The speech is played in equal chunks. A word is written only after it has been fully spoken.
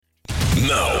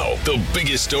Now, the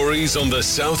biggest stories on the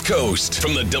South Coast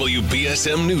from the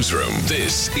WBSM Newsroom.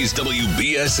 This is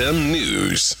WBSM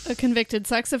News. A convicted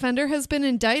sex offender has been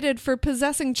indicted for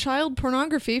possessing child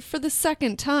pornography for the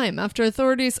second time after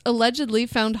authorities allegedly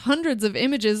found hundreds of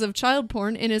images of child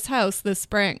porn in his house this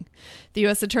spring. The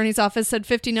U.S. Attorney's Office said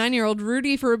 59-year-old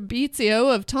Rudy Fabrizio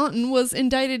of Taunton was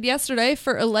indicted yesterday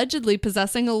for allegedly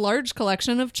possessing a large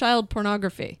collection of child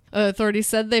pornography. Authorities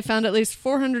said they found at least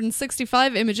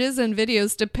 465 images and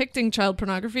videos depicting child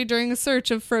pornography during a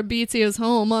search of Fabrizio's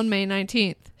home on May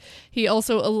 19th. He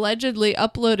also allegedly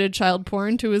uploaded child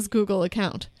porn to his Google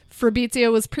account.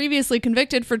 Fabrizio was previously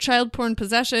convicted for child porn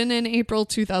possession in April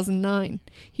 2009.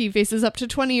 He faces up to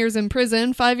 20 years in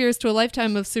prison, 5 years to a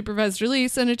lifetime of supervised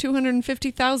release, and a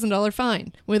 $250,000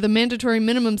 fine, with a mandatory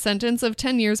minimum sentence of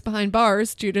 10 years behind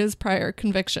bars due to his prior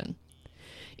conviction.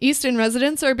 Easton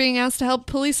residents are being asked to help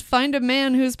police find a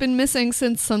man who's been missing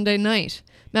since Sunday night.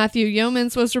 Matthew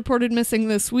Yeomans was reported missing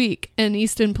this week, and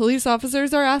Easton police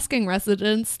officers are asking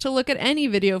residents to look at any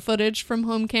video footage from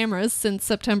home cameras since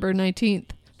September 19th.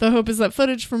 The hope is that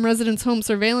footage from residents' home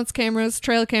surveillance cameras,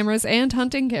 trail cameras, and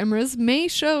hunting cameras may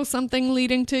show something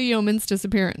leading to Yeoman's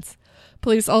disappearance.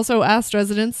 Police also asked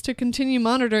residents to continue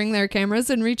monitoring their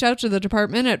cameras and reach out to the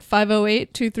department at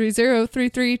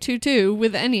 508-230-3322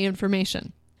 with any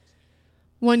information.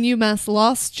 One UMass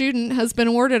Law student has been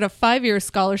awarded a 5-year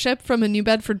scholarship from a New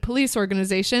Bedford police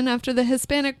organization after the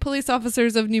Hispanic Police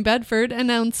Officers of New Bedford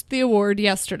announced the award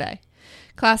yesterday.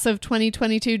 Class of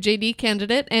 2022 JD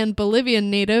candidate and Bolivian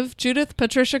native Judith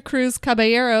Patricia Cruz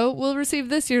Caballero will receive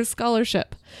this year's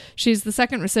scholarship. She's the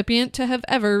second recipient to have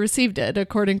ever received it,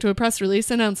 according to a press release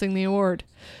announcing the award.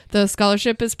 The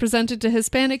scholarship is presented to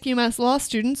Hispanic UMass Law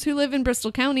students who live in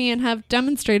Bristol County and have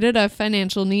demonstrated a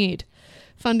financial need.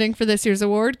 Funding for this year's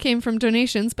award came from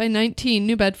donations by 19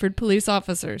 New Bedford police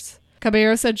officers.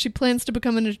 Caballero said she plans to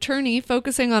become an attorney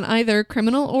focusing on either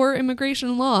criminal or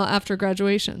immigration law after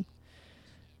graduation.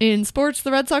 In sports,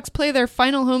 the Red Sox play their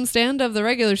final homestand of the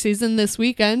regular season this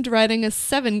weekend, riding a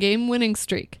 7-game winning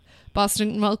streak.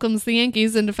 Boston welcomes the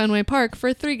Yankees into Fenway Park for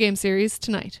a 3-game series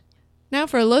tonight. Now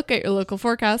for a look at your local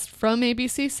forecast from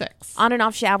ABC6. On and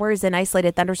off showers and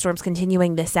isolated thunderstorms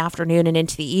continuing this afternoon and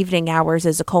into the evening hours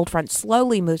as a cold front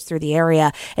slowly moves through the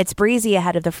area. It's breezy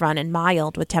ahead of the front and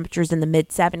mild with temperatures in the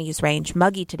mid-70s range,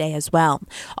 muggy today as well.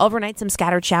 Overnight, some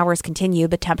scattered showers continue,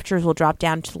 but temperatures will drop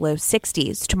down to the low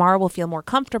 60s. Tomorrow will feel more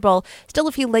comfortable. Still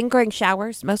a few lingering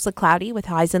showers, mostly cloudy with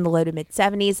highs in the low to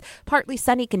mid-70s. Partly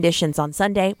sunny conditions on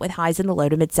Sunday with highs in the low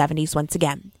to mid-70s once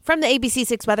again. From the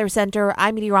ABC6 Weather Center,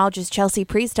 I'm meteorologist Chelsea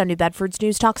Priest on New Bedford's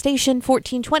News Talk Station,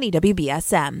 1420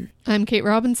 WBSM. I'm Kate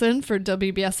Robinson for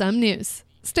WBSM News.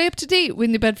 Stay up to date with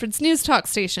New Bedford's News Talk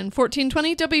Station,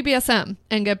 1420 WBSM,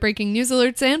 and get breaking news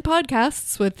alerts and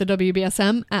podcasts with the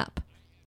WBSM app.